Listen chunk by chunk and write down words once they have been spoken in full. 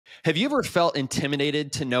Have you ever felt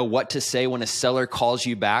intimidated to know what to say when a seller calls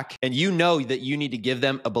you back and you know that you need to give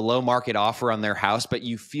them a below market offer on their house, but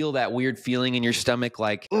you feel that weird feeling in your stomach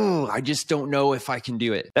like, oh, I just don't know if I can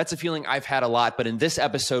do it? That's a feeling I've had a lot, but in this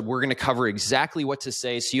episode, we're going to cover exactly what to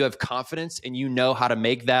say so you have confidence and you know how to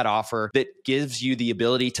make that offer that gives you the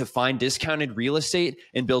ability to find discounted real estate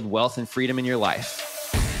and build wealth and freedom in your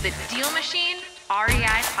life. The DealMachine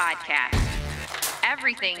REI Podcast.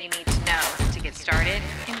 Everything you need to know to get started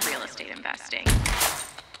in real estate investing.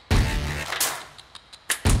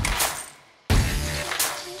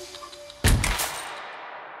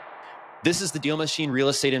 This is the DealMachine Real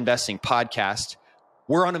Estate Investing Podcast.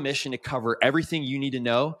 We're on a mission to cover everything you need to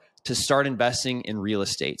know to start investing in real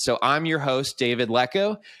estate. So I'm your host, David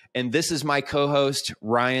Lecco, and this is my co-host,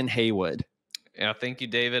 Ryan Haywood. Yeah, thank you,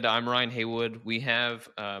 David. I'm Ryan Haywood. We have,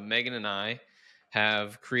 Megan and I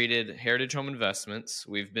have created Heritage Home Investments.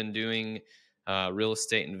 We've been doing real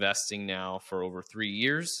estate investing now for over 3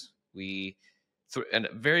 years. At the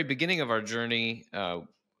very beginning of our journey,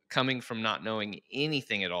 coming from not knowing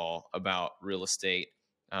anything at all about real estate,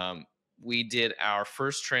 we did our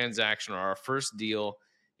first transaction or our first deal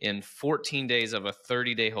in 14 days of a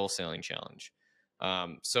 30-day wholesaling challenge.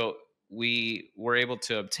 So we were able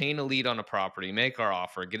to obtain a lead on a property, make our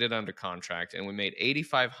offer, get it under contract, and we made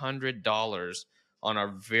 $8,500 on our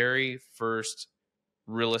very first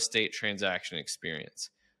real estate transaction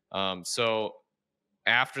experience. So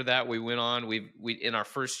after that, we went on. We in our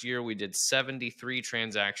first year, we did 73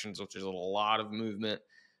 transactions, which is a lot of movement,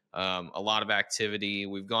 a lot of activity.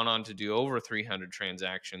 We've gone on to do over 300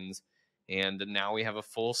 transactions, and now we have a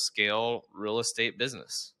full-scale real estate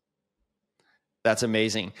business. That's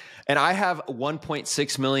amazing. And I have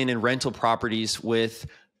 $1.6 million in rental properties with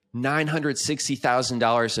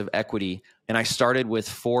 $960,000 of equity. And I started with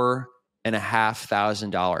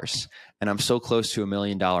 $4,500, and I'm so close to $1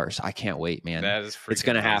 million. I can't wait, man. That is freaking it's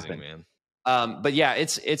going to happen, man. But yeah,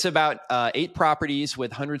 it's about 8 properties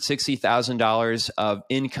with $160,000 of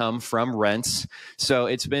income from rents. So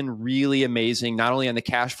it's been really amazing, not only on the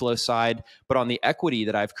cash flow side, but on the equity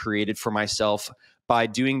that I've created for myself by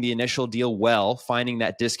doing the initial deal well, finding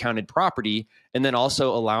that discounted property, and then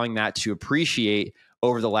also allowing that to appreciate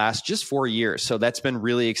over the last just 4 years. So that's been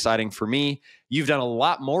really exciting for me. You've done a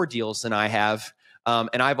lot more deals than I have.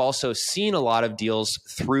 And I've also seen a lot of deals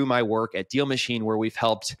through my work at DealMachine where we've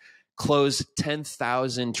helped close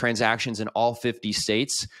 10,000 transactions in all 50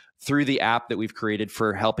 states through the app that we've created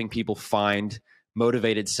for helping people find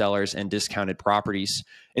motivated sellers and discounted properties.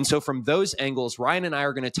 And so from those angles, Ryan and I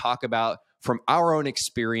are going to talk about from our own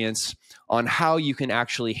experience on how you can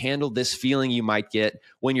actually handle this feeling you might get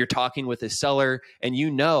when you're talking with a seller and you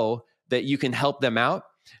know that you can help them out.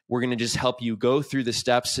 We're going to just help you go through the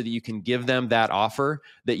steps so that you can give them that offer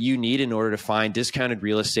that you need in order to find discounted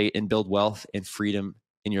real estate and build wealth and freedom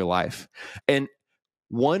in your life. And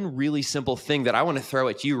one really simple thing that I want to throw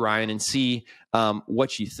at you, Ryan, and see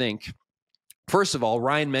what you think. First of all,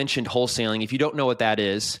 Ryan mentioned wholesaling. If you don't know what that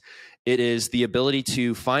is, it is the ability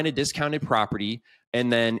to find a discounted property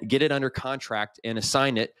and then get it under contract and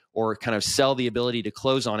assign it or kind of sell the ability to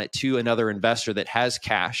close on it to another investor that has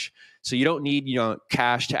cash. So you don't need,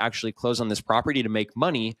 cash to actually close on this property to make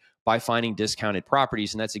money by finding discounted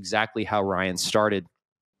properties. And that's exactly how Ryan started.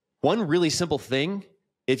 One really simple thing,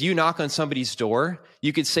 if you knock on somebody's door,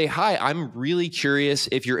 you could say, "Hi, I'm really curious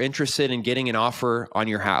if you're interested in getting an offer on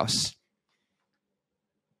your house."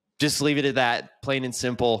 Just leave it at that, plain and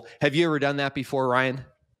simple. Have you ever done that before, Ryan?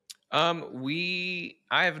 I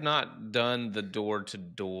have not done the door to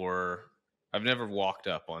door. I've never walked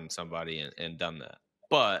up on somebody and done that.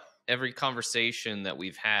 But every conversation that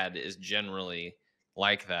we've had is generally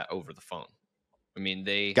like that over the phone. I mean,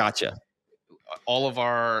 Gotcha. All of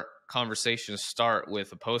our conversations start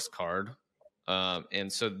with a postcard.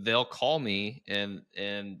 And so they'll call me and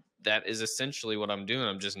that is essentially what I'm doing.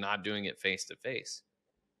 I'm just not doing it face to face.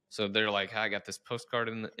 So they're like, "I got this postcard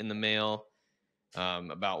in the mail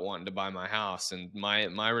about wanting to buy my house," and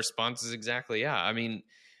my response is exactly, "Yeah. I mean,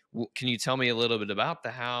 can you tell me a little bit about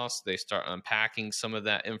the house?" They start unpacking some of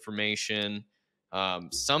that information.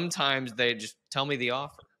 Sometimes they just tell me the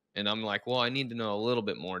offer, and I'm like, "Well, I need to know a little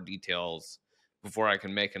bit more details before I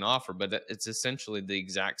can make an offer." But it's essentially the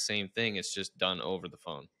exact same thing. It's just done over the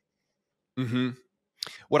phone. Mm-hmm.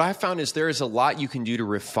 What I found is there is a lot you can do to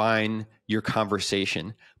refine your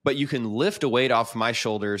conversation, but you can lift a weight off my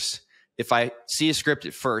shoulders if I see a script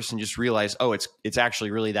at first and just realize, oh, it's actually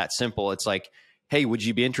really that simple. It's like, "Hey, would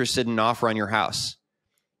you be interested in an offer on your house?"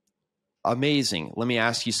 Amazing. Let me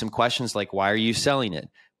ask you some questions like, why are you selling it?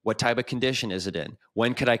 What type of condition is it in?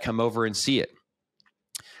 When could I come over and see it?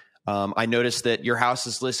 I noticed that your house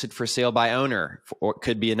is listed for sale by owner, or it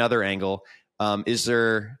could be another angle. Is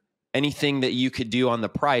there anything that you could do on the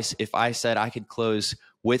price if I said I could close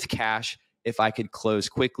with cash, if I could close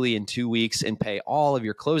quickly in 2 weeks and pay all of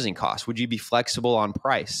your closing costs? Would you be flexible on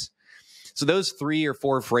price? So those 3 or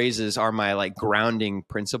 4 phrases are my like grounding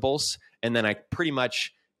principles. And then I pretty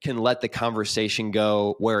much can let the conversation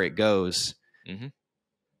go where it goes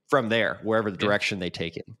from there, wherever the direction they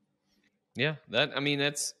take it. Yeah,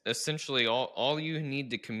 that's essentially all you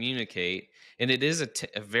need to communicate. And it is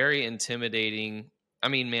a very intimidating. I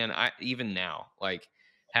mean, man, even now, like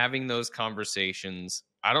having those conversations,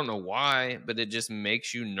 I don't know why, but it just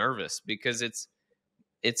makes you nervous because it's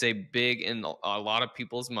a big, in a lot of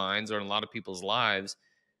people's minds or in a lot of people's lives,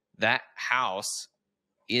 that house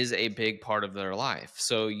is a big part of their life.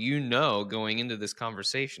 So, going into this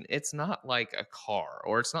conversation, it's not like a car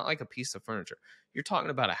or it's not like a piece of furniture. You're talking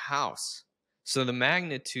about a house. So the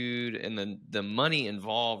magnitude and the money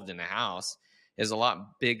involved in a house is a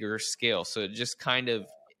lot bigger scale. So it just kind of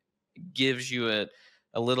gives you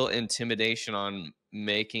a little intimidation on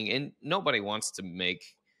making, and nobody wants to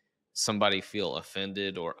make somebody feel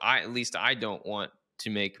offended, or at least I don't want to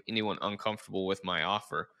make anyone uncomfortable with my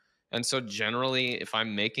offer. And so generally, if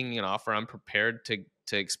I'm making an offer, I'm prepared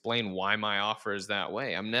to explain why my offer is that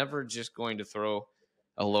way. I'm never just going to throw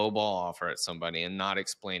a low ball offer at somebody and not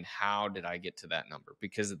explain how did I get to that number,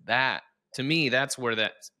 because that, to me, that's where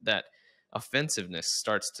that offensiveness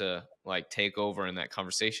starts to like take over in that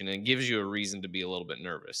conversation, and gives you a reason to be a little bit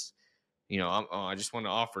nervous. I just want to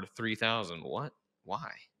offer 3,000. What?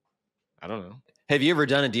 Why? I don't know. Have you ever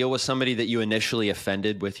done a deal with somebody that you initially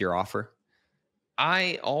offended with your offer?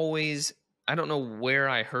 I don't know where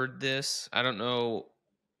I heard this. I don't know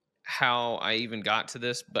how I even got to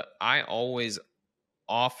this, but I always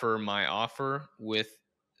offer my offer with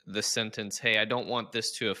the sentence, "Hey, I don't want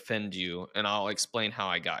this to offend you, and I'll explain how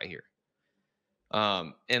I got here."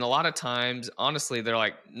 And a lot of times, honestly, they're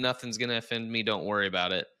like, "Nothing's going to offend me. Don't worry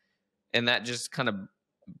about it." And that just kind of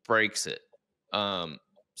breaks it.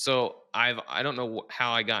 So I don't know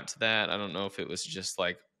how I got to that. I don't know if it was just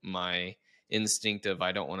like my instinct of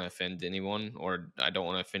I don't want to offend anyone, or I don't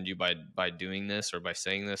want to offend you by doing this or by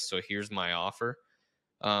saying this. So here's my offer.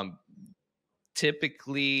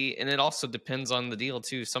 Typically, and it also depends on the deal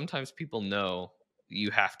too. Sometimes people know you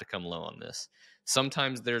have to come low on this.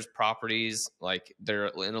 Sometimes there's properties like they're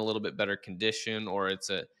in a little bit better condition, or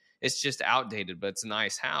it's just outdated, but it's a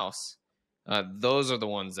nice house. Those are the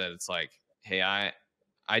ones that it's like, "Hey,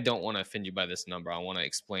 I don't want to offend you by this number. I want to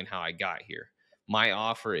explain how I got here. My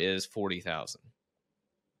offer is 40,000."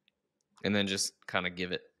 And then just kind of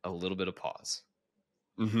give it a little bit of pause.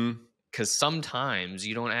 Because sometimes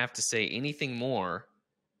you don't have to say anything more,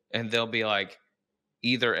 and they'll be like,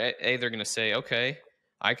 either they're going to say, "Okay,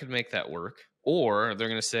 I could make that work," or they're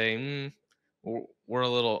going to say, "We're a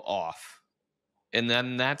little off." And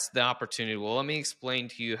then that's the opportunity. Well, let me explain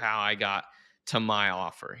to you how I got to my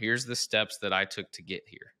offer. Here's the steps that I took to get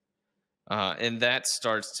here. And that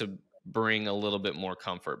starts to bring a little bit more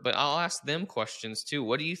comfort. But I'll ask them questions too.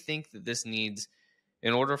 What do you think that this needs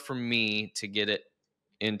in order for me to get it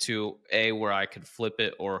into where I could flip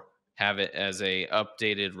it or have it as a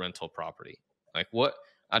updated rental property? Like what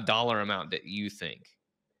a dollar amount that you think,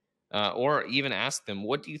 or even ask them,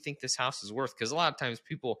 what do you think this house is worth? Because a lot of times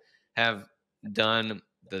people have done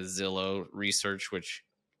the Zillow research, which,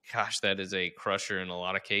 gosh, that is a crusher in a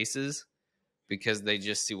lot of cases, because they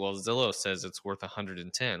just see, well, Zillow says it's worth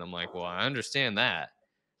 110. I'm like, well, I understand that.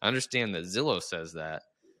 I understand that Zillow says that.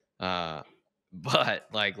 But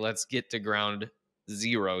like, let's get to ground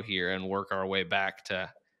zero here and work our way back to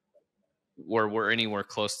where we're anywhere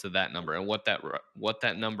close to that number and what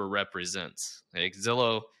that number represents. Like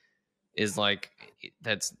Zillow is like,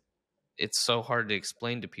 it's so hard to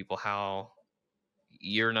explain to people how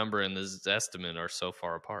your number and this estimate are so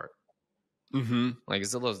far apart. Like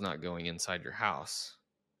Zillow's not going inside your house.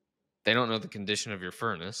 They don't know the condition of your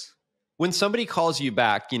furnace. When somebody calls you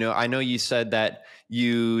back, I know you said that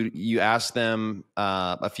you asked them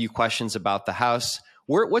a few questions about the house.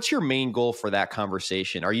 What's your main goal for that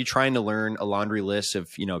conversation? Are you trying to learn a laundry list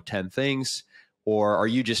of 10 things, or are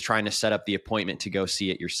you just trying to set up the appointment to go see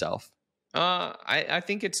it yourself? I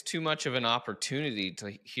think it's too much of an opportunity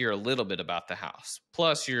to hear a little bit about the house.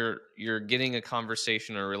 Plus, you're getting a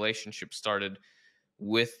conversation or relationship started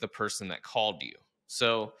with the person that called you.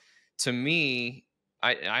 So to me,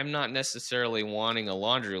 I'm not necessarily wanting a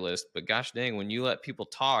laundry list, but gosh dang, when you let people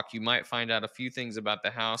talk, you might find out a few things about the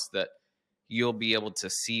house that you'll be able to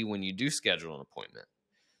see when you do schedule an appointment.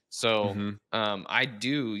 So Mm-hmm. I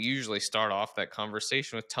do usually start off that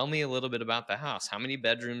conversation with, tell me a little bit about the house. How many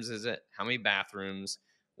bedrooms is it? How many bathrooms?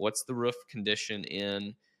 What's the roof condition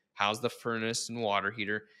in? How's the furnace and water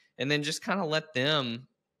heater? And then just kind of let them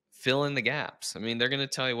fill in the gaps. I mean, they're going to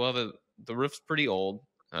tell you, well, the roof's pretty old.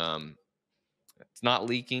 It's not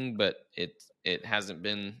leaking, but it hasn't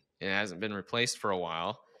been replaced for a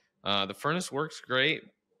while. The furnace works great.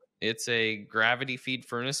 It's a gravity feed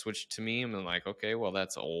furnace, which to me, I'm like, okay, well,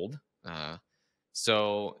 that's old.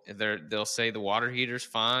 So they'll say the water heater's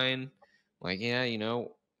fine. Like, yeah,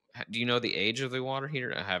 do you know the age of the water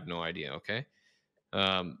heater? I have no idea. Okay.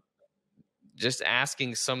 Um, just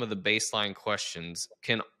asking some of the baseline questions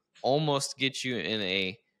can almost get you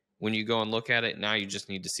when you go and look at it, now you just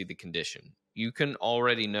need to see the condition. You can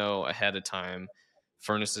already know ahead of time,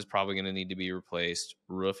 furnace is probably going to need to be replaced.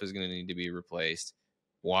 Roof is going to need to be replaced.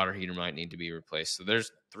 Water heater might need to be replaced. So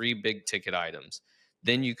there's 3 big ticket items.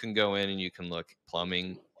 Then you can go in and you can look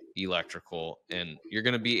plumbing, electrical, and you're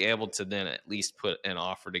going to be able to then at least put an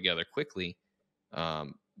offer together quickly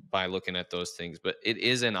by looking at those things. But it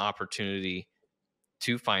is an opportunity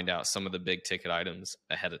to find out some of the big ticket items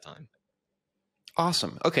ahead of time.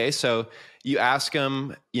 Awesome. Okay. So you ask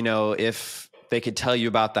them, if they could tell you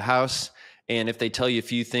about the house, and if they tell you a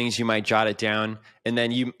few things, you might jot it down, and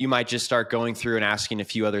then you might just start going through and asking a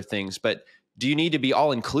few other things. But do you need to be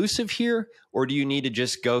all inclusive here, or do you need to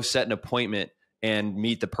just go set an appointment and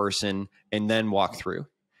meet the person and then walk through?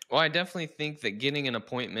 Well, I definitely think that getting an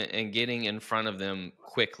appointment and getting in front of them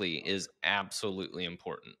quickly is absolutely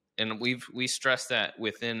important. And we stress that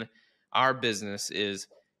within our business is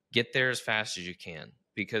get there as fast as you can,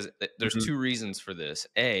 because there's 2 reasons for this.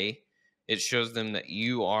 A, it shows them that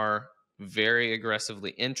you are very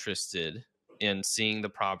aggressively interested in seeing the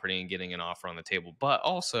property and getting an offer on the table. But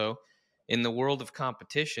also, in the world of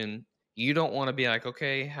competition, you don't want to be like,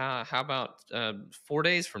 okay, how about 4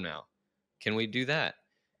 days from now? Can we do that?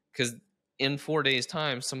 Because in 4 days'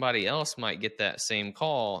 time, somebody else might get that same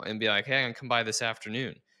call and be like, hey, I can come by this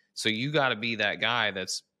afternoon. So you got to be that guy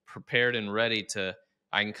that's prepared and ready to,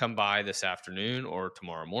 I can come by this afternoon or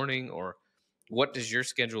tomorrow morning, or what does your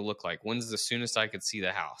schedule look like? When's the soonest I could see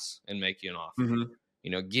the house and make you an offer?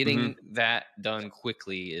 Mm-hmm. Getting that done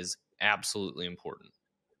quickly is absolutely important.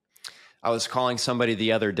 I was calling somebody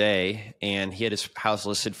the other day, and he had his house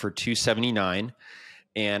listed for $279,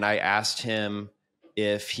 and I asked him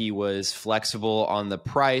if he was flexible on the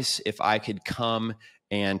price, if I could come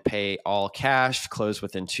and pay all cash, close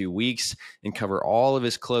within 2 weeks, and cover all of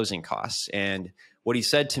his closing costs. And what he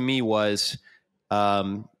said to me was,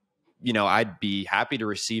 I'd be happy to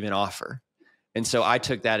receive an offer. And so I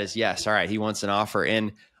took that as, yes, all right, he wants an offer.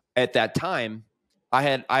 And at that time, I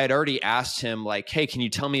had already asked him, like, hey, can you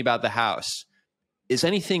tell me about the house? Is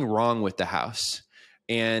anything wrong with the house?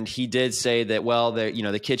 And he did say that, well,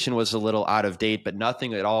 the kitchen was a little out of date, but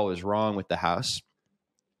nothing at all was wrong with the house.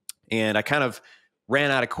 And I kind of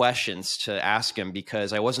ran out of questions to ask him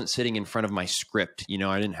because I wasn't sitting in front of my script.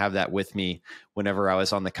 I didn't have that with me whenever I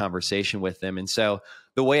was on the conversation with him. And so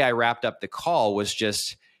the way I wrapped up the call was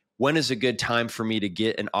just, when is a good time for me to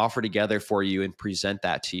get an offer together for you and present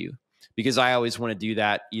that to you? Because I always want to do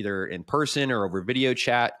that either in person or over video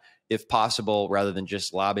chat, if possible, rather than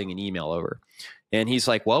just lobbing an email over. And he's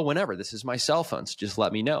like, well, whenever. This is my cell phone, so just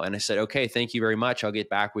let me know. And I said, okay, thank you very much. I'll get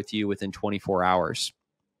back with you within 24 hours.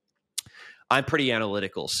 I'm pretty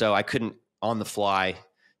analytical, so I couldn't on the fly,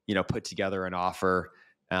 put together an offer.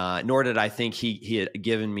 Nor did I think he had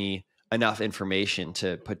given me enough information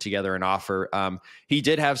to put together an offer. He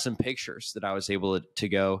did have some pictures that I was able to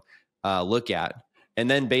go look at. And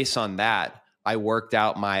then based on that, I worked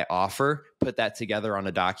out my offer, put that together on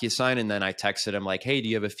a DocuSign, and then I texted him like, hey, do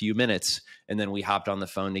you have a few minutes? And then we hopped on the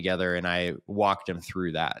phone together and I walked him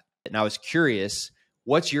through that. And I was curious,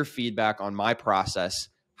 what's your feedback on my process?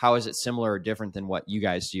 How is it similar or different than what you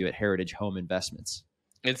guys do at Heritage Home Investments?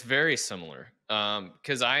 It's very similar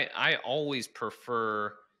because I always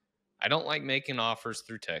prefer, I don't like making offers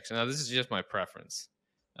through text. Now, this is just my preference,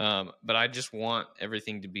 but I just want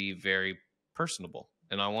everything to be very personable.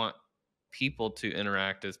 And I want people to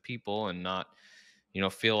interact as people and not,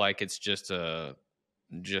 feel like it's just a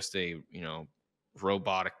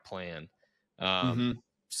robotic plan.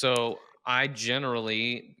 So I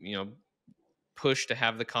generally, push to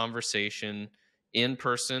have the conversation in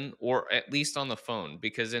person or at least on the phone,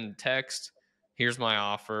 because in text, here's my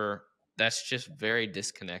offer, that's just very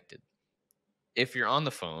disconnected. If you're on the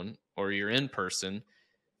phone or you're in person,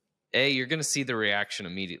 you're going to see the reaction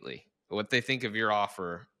immediately. What they think of your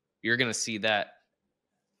offer, you're going to see that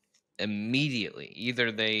immediately.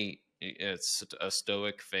 Either they it's a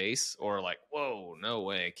stoic face, or like, whoa, no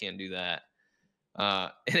way, I can't do that.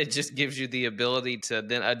 And it just gives you the ability to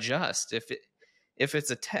then adjust. If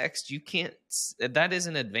it's a text, you can't. That is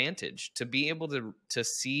an advantage. To be able to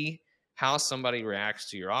see how somebody reacts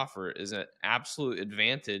to your offer is an absolute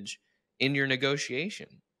advantage in your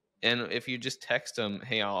negotiation. And if you just text them,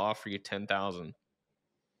 "Hey, I'll offer you 10,000,"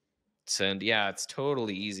 send. Yeah, it's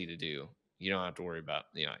totally easy to do. You don't have to worry about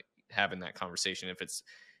having that conversation.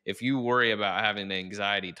 If you worry about having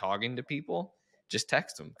anxiety talking to people, just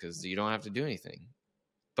text them, because you don't have to do anything.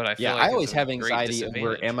 But I feel Yeah, like I it's always a have great anxiety over,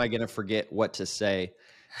 disadvantage. am I going to forget what to say?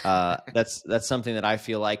 That's something that I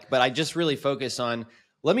feel like, but I just really focus on,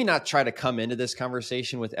 let me not try to come into this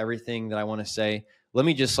conversation with everything that I want to say. Let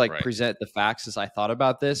me just like Right. present the facts as I thought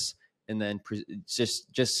about this, and then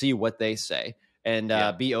just see what they say, and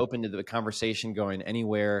Yeah. be open to the conversation going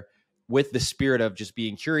anywhere, with the spirit of just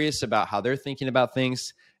being curious about how they're thinking about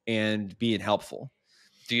things and being helpful.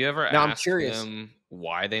 Do you ever Now I'm ask curious. them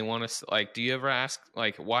why they want to, like, do you ever ask,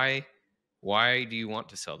 like, why do you want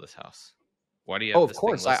to sell this house? Why do you Oh, have of this thing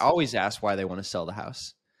course. I listed? always ask why they want to sell the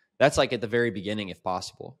house. That's like at the very beginning, if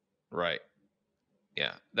possible. Right.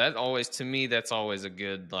 Yeah. That always, to me, that's always a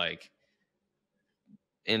good, like,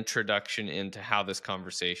 introduction into how this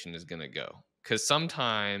conversation is going to go. Because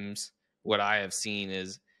sometimes what I have seen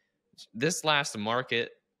is this last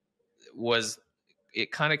market it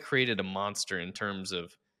kind of created a monster in terms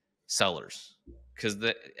of sellers. Because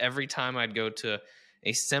every time I'd go to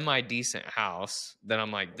a semi-decent house that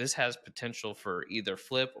I'm like, this has potential for either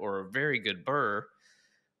flip or a very good burr,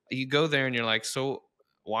 you go there and you're like, so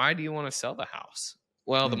why do you want to sell the house?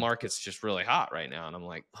 Well, the market's just really hot right now. And I'm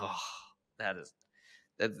like, oh,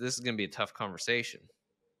 this is going to be a tough conversation.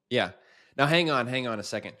 Yeah. Now, hang on a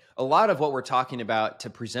second. A lot of what we're talking about to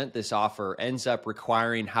present this offer ends up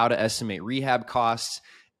requiring how to estimate rehab costs.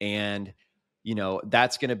 And,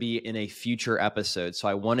 that's going to be in a future episode. So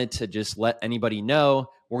I wanted to just let anybody know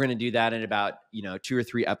we're going to do that in about, 2 or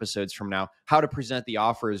 3 episodes from now. How to present the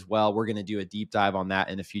offer as well. We're going to do a deep dive on that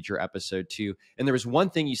in a future episode too. And there was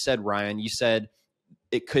one thing you said, Ryan, you said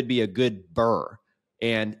it could be a good burr.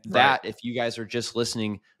 And that, if you guys are just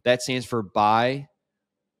listening, that stands for buy,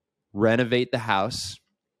 renovate the house,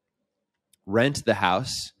 rent the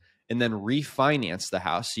house, and then refinance the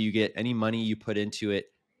house. So you get any money you put into it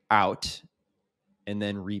out, and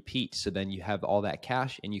then repeat. So then you have all that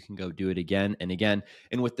cash and you can go do it again and again.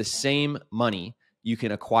 And with the same money, you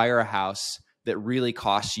can acquire a house that really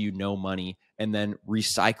costs you no money and then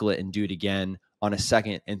recycle it and do it again on a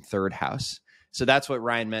second and third house. So that's what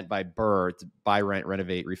Ryan meant by BRRRR: buy, rent,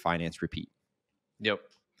 renovate, refinance, repeat. Yep.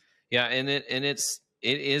 Yeah, and it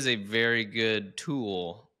is a very good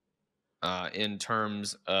tool in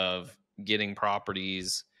terms of getting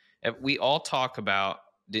properties. We all talk about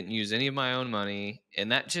didn't use any of my own money,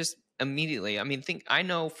 and that just immediately, I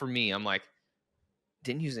know for me, I'm like,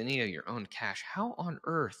 didn't use any of your own cash. How on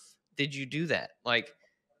earth did you do that? Like,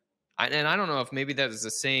 I don't know if maybe that is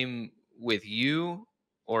the same with you,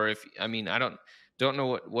 or if, I don't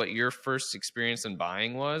know what your first experience in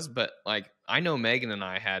buying was, but like, I know Megan and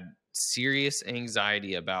I had serious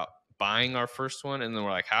anxiety about buying our first one, and then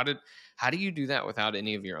we're like, how do you do that without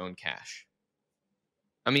any of your own cash?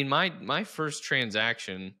 My first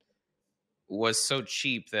transaction was so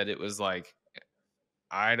cheap that it was like,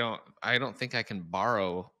 I don't think I can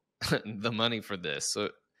borrow the money for this. So,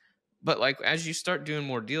 but like, as you start doing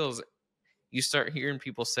more deals, you start hearing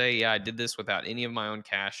people say, yeah, I did this without any of my own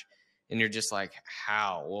cash. And you're just like,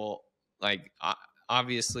 how? Well, like,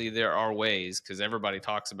 obviously there are ways, because everybody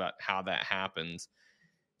talks about how that happens.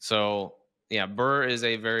 So yeah, BRRRR is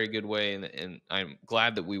a very good way. And I'm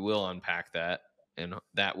glad that we will unpack that. And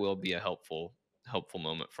that will be a helpful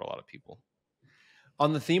moment for a lot of people.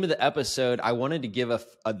 On the theme of the episode, I wanted to give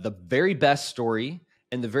the very best story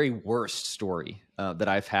and the very worst story that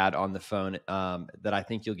I've had on the phone that I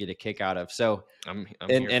think you'll get a kick out of. So,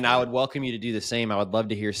 and I would welcome you to do the same. I would love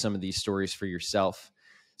to hear some of these stories for yourself.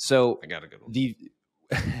 So I got a good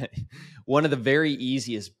one. One of the very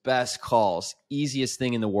best calls, easiest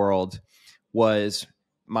thing in the world was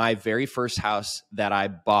my very first house that I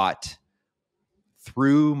bought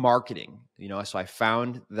through marketing. So I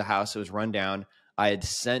found the house, it was run down. I had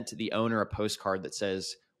sent the owner a postcard that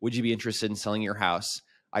says, would you be interested in selling your house?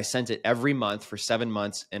 I sent it every month for 7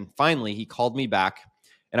 months. And finally he called me back,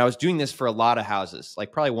 and I was doing this for a lot of houses,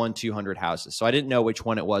 like probably 100-200 houses. So I didn't know which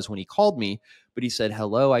one it was when he called me, but he said,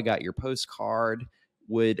 hello, I got your postcard.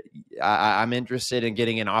 I'm interested in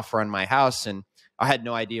getting an offer on my house. And I had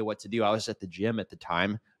no idea what to do. I was at the gym at the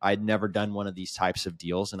time. I'd never done one of these types of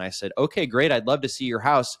deals. And I said, okay, great. I'd love to see your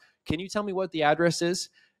house. Can you tell me what the address is?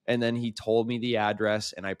 And then he told me the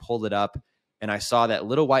address, and I pulled it up, and I saw that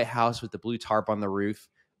little white house with the blue tarp on the roof.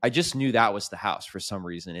 I just knew that was the house for some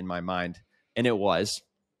reason in my mind, and it was.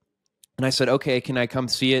 And I said, okay, can I come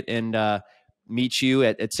see it and meet you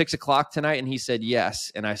at 6 o'clock tonight? And he said,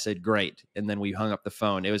 yes. And I said, great. And then we hung up the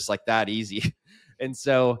phone. It was like that easy. And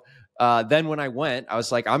so then when I went, I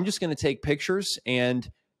was like, I'm just going to take pictures. And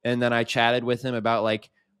then I chatted with him about like,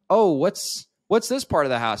 oh, what's this part of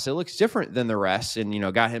the house? It looks different than the rest.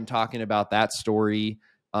 And, got him talking about that story.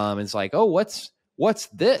 It's like, oh, what's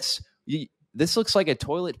this? This looks like a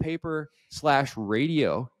toilet paper /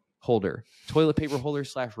 radio holder, toilet paper holder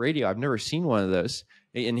 / radio. I've never seen one of those.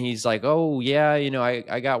 And he's like, oh yeah,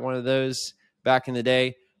 I got one of those back in the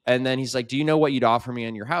day. And then he's like, do you know what you'd offer me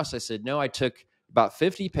on your house? I said, no, I took about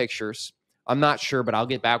 50 pictures. I'm not sure, but I'll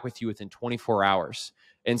get back with you within 24 hours.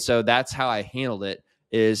 And so that's how I handled it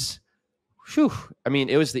is,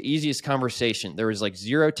 it was the easiest conversation. There was like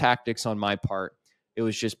zero tactics on my part. It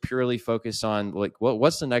was just purely focused on like,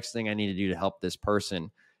 what's the next thing I need to do to help this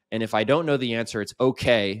person? And if I don't know the answer, it's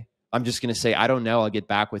okay. I'm just going to say, I don't know. I'll get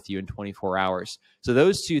back with you in 24 hours. So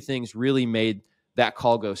those two things really made that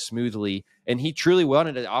call go smoothly. And he truly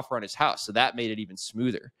wanted to offer on his house. So that made it even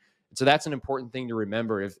smoother. And so that's an important thing to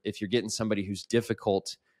remember if you're getting somebody who's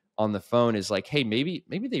difficult on the phone is like, hey, maybe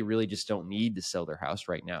they really just don't need to sell their house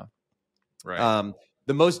right now. Right.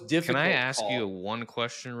 The most difficult. Can I ask you one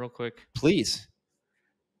question real quick? Please.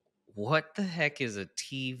 What the heck is a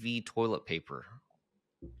TV toilet paper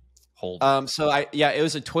holder? It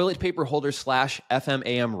was a toilet paper holder / FM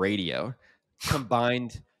AM radio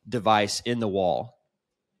combined device in the wall.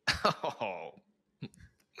 Oh,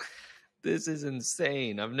 this is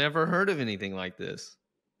insane. I've never heard of anything like this.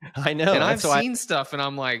 I know. And I've seen stuff and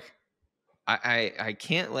I'm like, I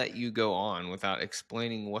can't let you go on without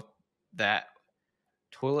explaining what that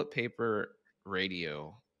toilet paper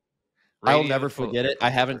radio. I'll never forget it. I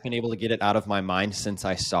haven't been able to get it out of my mind since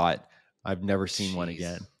I saw it. I've never seen one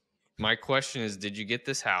again. My question is, did you get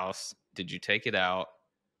this house? Did you take it out?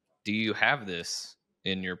 Do you have this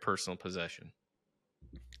in your personal possession?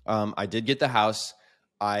 I did get the house.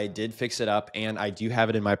 I did fix it up, and I do have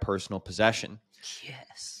it in my personal possession.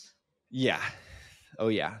 Yes. Yeah. Oh,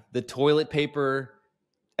 yeah. The toilet paper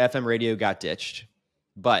FM radio got ditched,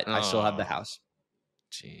 but I still have the house.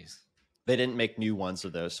 Jeez. They didn't make new ones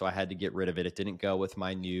of those, so I had to get rid of it. It didn't go with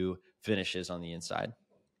my new finishes on the inside.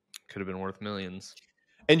 Could have been worth millions.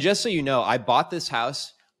 And just so you know, I bought this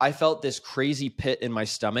house. I felt this crazy pit in my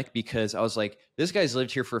stomach because I was like, this guy's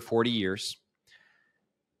lived here for 40 years.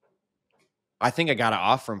 I think I got an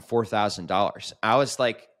offer from $4,000. I was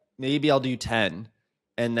like, maybe I'll do 10.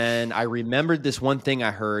 And then I remembered this one thing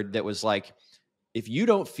I heard that was like, if you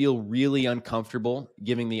don't feel really uncomfortable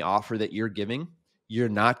giving the offer that you're giving, you're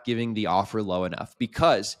not giving the offer low enough.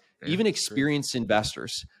 Because even experienced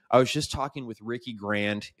investors, I was just talking with Ricky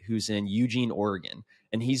Grand, who's in Eugene, Oregon,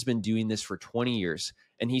 and he's been doing this for 20 years.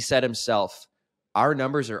 And he said himself, our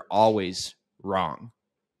numbers are always wrong.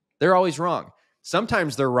 They're always wrong.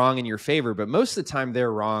 Sometimes they're wrong in your favor, but most of the time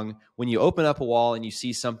they're wrong when you open up a wall and you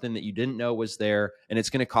see something that you didn't know was there and it's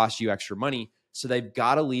going to cost you extra money. So they've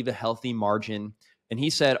got to leave a healthy margin. And he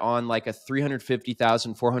said on like a $350,000,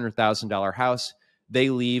 $400,000 house, they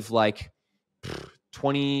leave like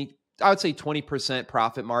 20, I would say 20%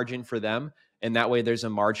 profit margin for them. And that way there's a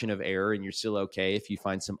margin of error and you're still okay if you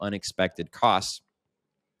find some unexpected costs.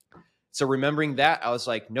 So remembering that, I was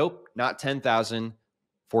like, nope, not 10,000,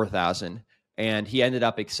 4,000. And he ended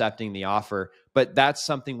up accepting the offer. But that's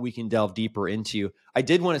something we can delve deeper into. I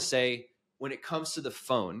did want to say, when it comes to the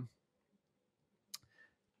phone,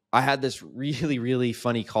 I had this really, really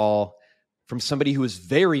funny call from somebody who was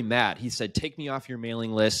very mad. He said, take me off your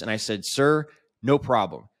mailing list. And I said, sir, no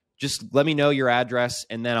problem. Just let me know your address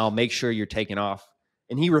and then I'll make sure you're taken off.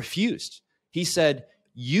 And he refused. He said,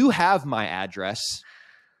 you have my address.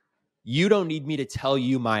 You don't need me to tell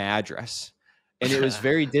you my address. And it was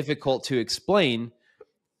very difficult to explain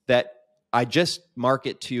that I just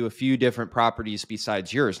market to a few different properties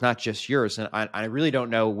besides yours, not just yours. And I really don't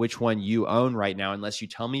know which one you own right now unless you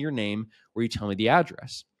tell me your name or you tell me the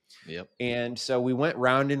address. Yep. And so we went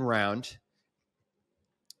round and round.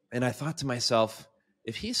 And I thought to myself,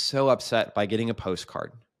 if he's so upset by getting a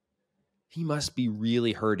postcard, he must be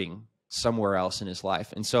really hurting somewhere else in his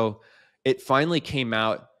life. And so it finally came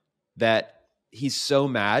out that he's so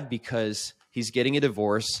mad because he's getting a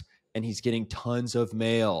divorce and he's getting tons of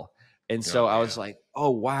mail. And so I was like, oh,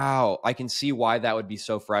 wow, I can see why that would be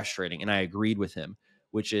so frustrating. And I agreed with him,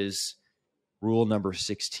 which is rule number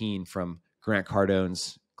 16 from Grant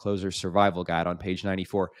Cardone's Closer Survival Guide on page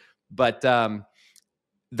 94. But then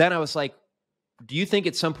I was like, do you think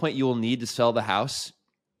at some point you will need to sell the house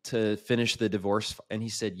to finish the divorce? And he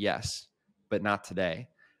said, yes, but not today.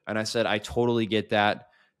 And I said, I totally get that.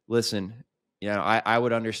 Listen, I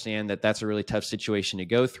would understand that that's a really tough situation to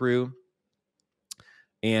go through.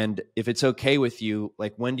 And if it's okay with you,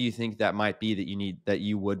 like, when do you think that might be that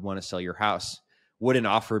you would want to sell your house? Would an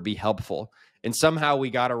offer be helpful? And somehow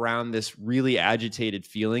we got around this really agitated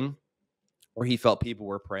feeling where he felt people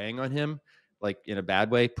were preying on him, like in a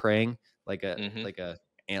bad way, preying like a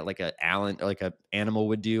animal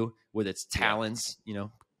would do with its talons,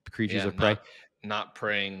 creatures of prey. Not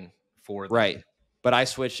praying for them. Right. But I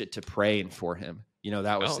switched it to praying for him.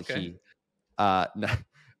 That was the key. I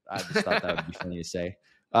just thought that would be funny to say.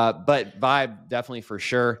 But vibe, definitely, for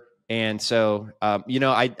sure. And so, I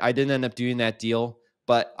didn't end up doing that deal,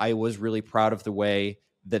 but I was really proud of the way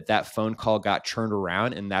that phone call got turned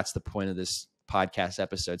around. And that's the point of this podcast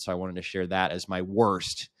episode. So I wanted to share that as my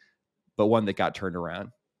worst, but one that got turned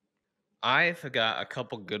around. I've got a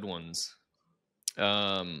couple good ones.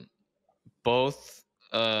 One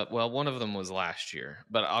of them was last year,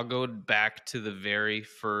 but I'll go back to the very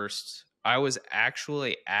first. I was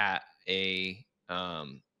actually at a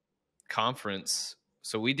conference.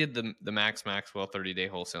 So we did the Max Maxwell 30-day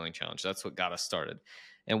wholesaling challenge. That's what got us started.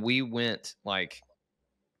 And we went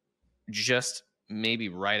just maybe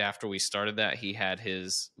right after we started that, he had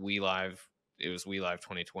his We Live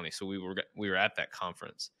 2020. So we were at that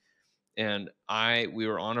conference, and we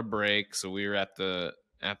were on a break. So we were at the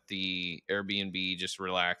Airbnb just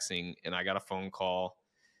relaxing, and I got a phone call.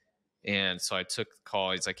 And so I took the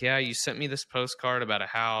call. He's like, yeah, you sent me this postcard about a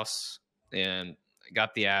house, and I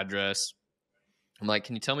got the address. I'm like,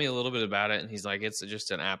 can you tell me a little bit about it? And he's like, it's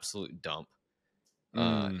just an absolute dump.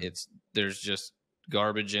 There's just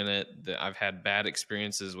garbage in it. I've had bad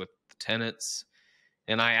experiences with the tenants.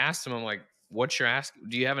 And I asked him, I'm like,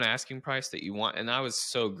 do you have an asking price that you want? And I was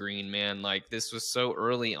so green, man. Like, this was so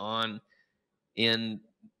early on in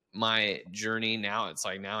my journey. Now it's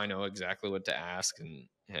like, now I know exactly what to ask,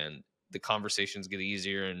 and the conversations get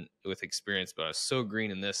easier and with experience, but I was so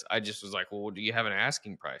green in this. I just was like, well, do you have an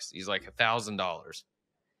asking price? He's like, $1,000.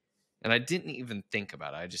 And I didn't even think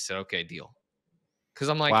about it. I just said, okay, deal. Cause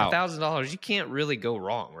I'm like, wow. $1,000, you can't really go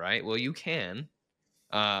wrong, right? Well, you can,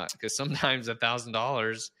 cause sometimes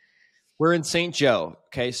 $1,000. We're in St. Joe.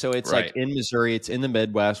 Okay. So it's like in Missouri, it's in the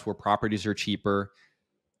Midwest where properties are cheaper.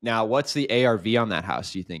 Now, what's the ARV on that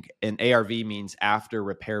house, do you think? And ARV means after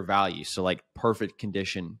repair value. So like perfect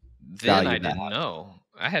condition. Then I didn't know.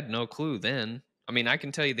 I had no clue then. I mean, I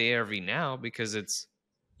can tell you the ARV now because it's.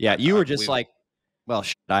 Yeah, you were just like, well,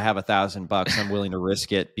 I have $1,000. I'm willing to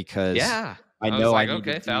risk it because I know I need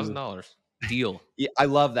 $1,000 deal. Yeah, I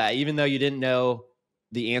love that. Even though you didn't know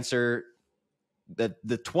the answer,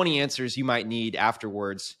 the 20 answers you might need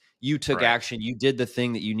afterwards, you took action. You did the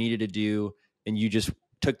thing that you needed to do, and you just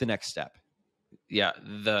took the next step. Yeah,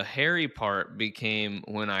 the hairy part became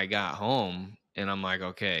when I got home. And I'm like,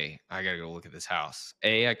 okay, I got to go look at this house.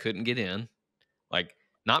 I couldn't get in, like,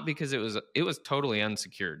 not because it was totally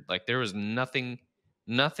unsecured. Like, there was nothing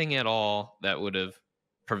at all that would have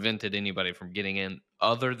prevented anybody from getting in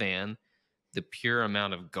other than the pure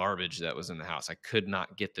amount of garbage that was in the house. I could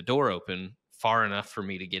not get the door open far enough for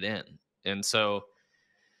me to get in. And so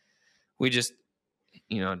we just,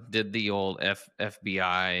 did the old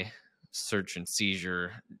FBI search and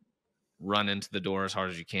seizure, run into the door as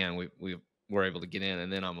hard as you can. We were able to get in,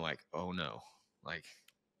 and then I'm like, oh no, like,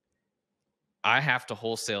 I have to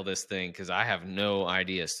wholesale this thing because I have no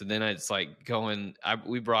idea. So then it's like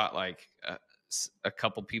we brought like a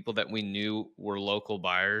couple people that we knew were local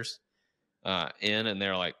buyers in, and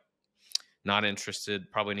they're like, not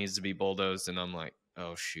interested, probably needs to be bulldozed. And I'm like,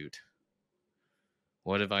 oh shoot,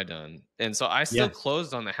 what have I done? And so I still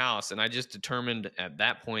closed on the house, and I just determined at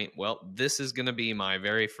that point, well, this is going to be my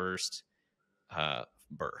very first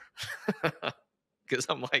burr. Because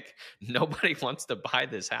I'm like, nobody wants to buy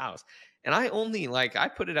this house. And I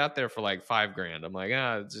put it out there for like $5,000. I'm like,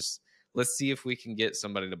 just let's see if we can get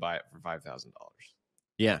somebody to buy it for $5,000.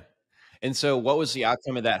 Yeah. And so what was the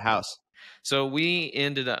outcome of that house? So we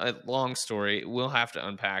ended up, a long story. We'll have to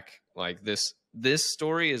unpack like this. This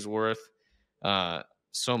story is worth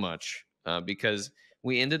so much because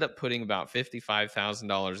we ended up putting about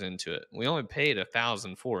 $55,000 into it. We only paid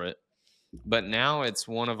 $1,000 for it, but now it's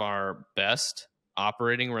one of our best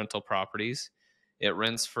operating rental properties. It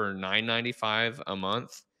rents for $995 a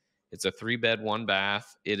month. It's a 3-bed,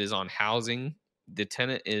 1-bath. It is on housing. The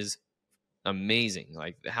tenant is amazing.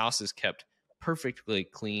 Like, the house is kept perfectly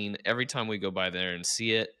clean every time we go by there and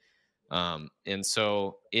see it. And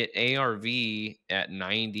so it ARV at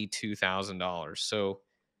 $92,000. So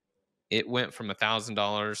it went from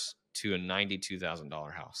 $1,000 to a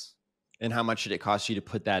 $92,000 house. And how much did it cost you to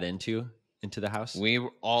put that into the house? We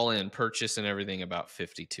were all in, purchase and everything, about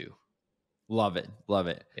 52. Love it. Love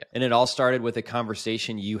it. Yeah. And it all started with a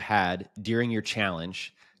conversation you had during your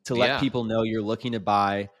challenge to let people know you're looking to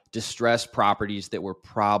buy distressed properties that were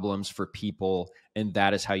problems for people. And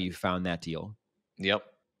that is how you found that deal. Yep.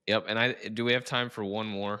 And do we have time for one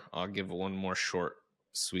more? I'll give one more short,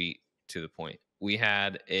 sweet, to the point.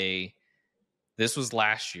 This was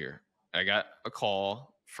last year. I got a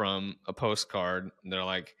call from a postcard. They're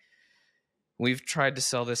like, we've tried to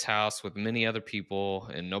sell this house with many other people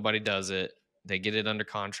and nobody does it. They get it under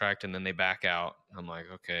contract and then they back out. I'm like,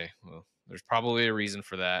 okay, well, there's probably a reason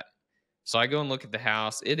for that. So I go and look at the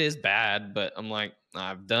house. It is bad, but I'm like,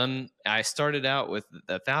 I started out with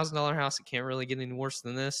a $1,000 house. It can't really get any worse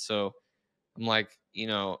than this. So I'm like,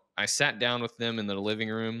 I sat down with them in the living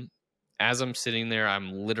room. As I'm sitting there,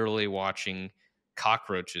 I'm literally watching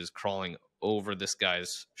cockroaches crawling over this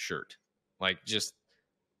guy's shirt. I'm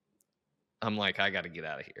like, I got to get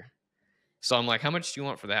out of here. So I'm like, how much do you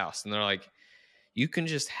want for the house? And they're like, you can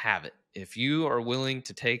just have it. If you are willing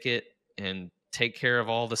to take it and take care of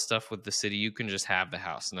all the stuff with the city, you can just have the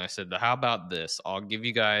house. And I said, how about this? I'll give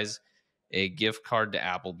you guys a gift card to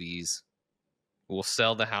Applebee's. We'll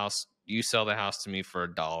sell the house. You sell the house to me for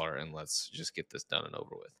 $1 and let's just get this done and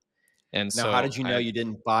over with. And now, so how did you know you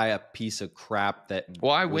didn't buy a piece of crap that?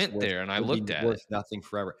 Well, I went there and I looked at worth nothing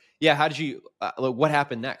forever. Yeah. How did you? What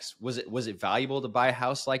happened next? Was it valuable to buy a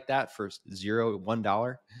house like that for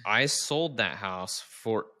 $1? I sold that house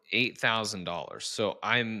for $8,000. So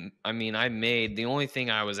I made, the only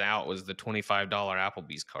thing I was out was the $25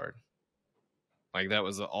 Applebee's card. Like that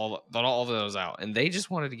was all that was out, and they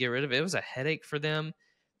just wanted to get rid of it. It was a headache for them.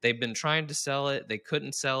 They've been trying to sell it. They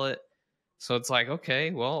couldn't sell it. So it's like,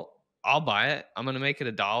 okay, well, I'll buy it. I'm going to make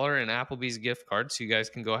it $1 in Applebee's gift card so you guys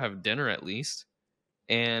can go have dinner at least.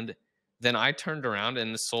 And then I turned around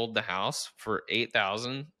and sold the house for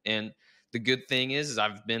 $8,000. And the good thing is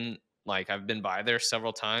I've been by there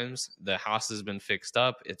several times. The house has been fixed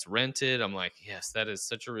up. It's rented. I'm like, yes, that is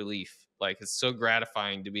such a relief. Like, it's so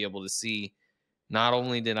gratifying to be able to see not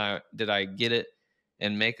only did I get it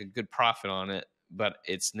and make a good profit on it, but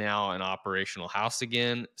it's now an operational house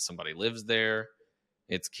again. Somebody lives there.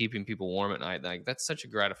 It's keeping people warm at night. Like, that's such a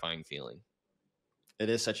gratifying feeling. It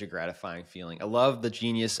is such a gratifying feeling. I love the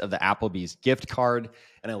genius of the Applebee's gift card,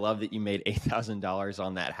 and I love that you made $8,000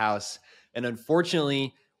 on that house. And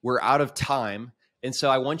unfortunately, we're out of time. And so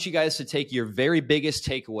I want you guys to take your very biggest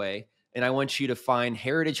takeaway, and I want you to find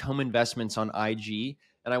Heritage Home Investments on IG,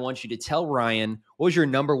 and I want you to tell Ryan, what was your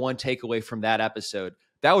number one takeaway from that episode?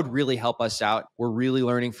 That would really help us out. We're really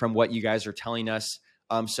learning from what you guys are telling us.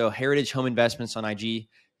 So Heritage Home Investments on IG,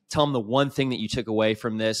 tell them the one thing that you took away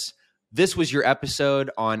from this. This was your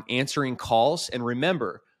episode on answering calls. And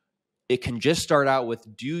remember, it can just start out with,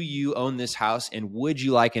 do you own this house and would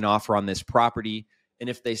you like an offer on this property? And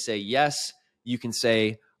if they say yes, you can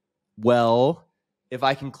say, well, if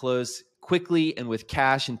I can close quickly and with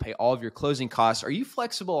cash and pay all of your closing costs, are you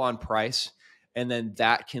flexible on price? And then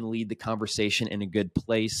that can lead the conversation in a good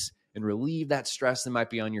place and relieve that stress that might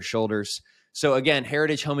be on your shoulders. So again,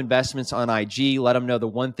 Heritage Home Investments on IG, let them know the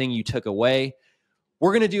one thing you took away.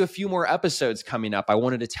 We're going to do a few more episodes coming up. I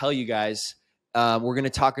wanted to tell you guys, we're going to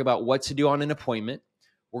talk about what to do on an appointment.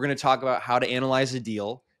 We're going to talk about how to analyze a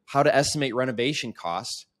deal, how to estimate renovation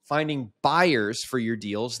costs, finding buyers for your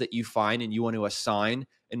deals that you find and you want to assign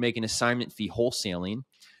and make an assignment fee wholesaling,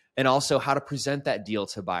 and also how to present that deal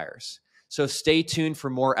to buyers. So stay tuned for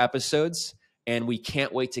more episodes, and we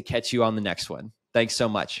can't wait to catch you on the next one. Thanks so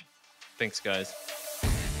much. Thanks, guys.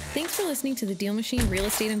 Thanks for listening to the DealMachine Real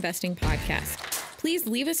Estate Investing Podcast. Please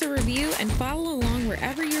leave us a review and follow along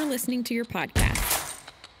wherever you're listening to your podcast.